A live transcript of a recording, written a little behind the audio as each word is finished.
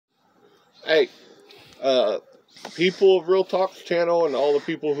Hey, people of Real Talks channel and all the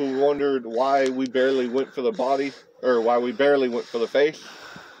people who wondered why we barely went for the body, or why we barely went for the face,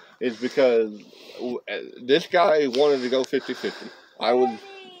 is because this guy wanted to go 50-50.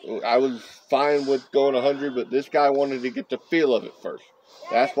 I was fine with going 100, but this guy wanted to get the feel of it first.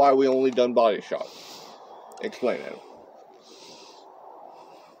 That's why we only done body shots. Explain, Adam.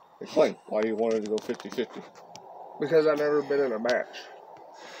 Explain why you wanted to go 50-50. Because I've never been in a match.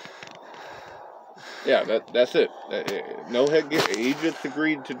 Yeah, that's it. No headgear. He just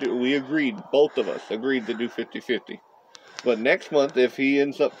agreed to do. We agreed. Both of us agreed to do 50-50. But next month, if he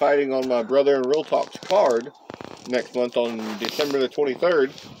ends up fighting on my Brother in Real Talks card next month on December the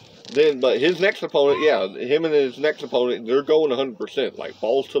 23rd, then, but his next opponent, yeah, him and his next opponent, they're going 100%, like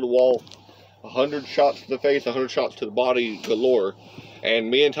balls to the wall, 100 shots to the face, 100 shots to the body galore.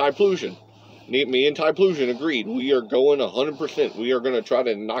 And me and Ty Plusion agreed. We are going 100%. We are going to try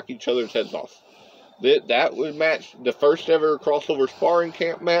to knock each other's heads off. That would match the first ever crossover sparring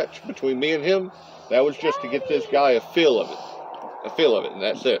camp match between me and him. That was just to get this guy a feel of it, and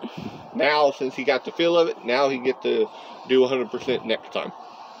that's it. Now, since he got the feel of it, now he get to do 100% next time.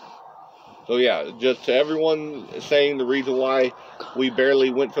 So yeah, just to everyone saying the reason why we barely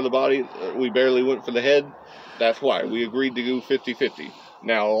went for the body, we barely went for the head, that's why. We agreed to do 50-50.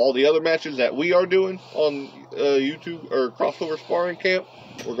 Now, all the other matches that we are doing on YouTube or crossover sparring camp,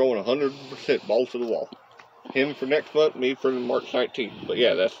 we're going 100% balls to the wall. Him for next month, me for March 19th. But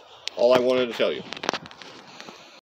yeah, that's all I wanted to tell you.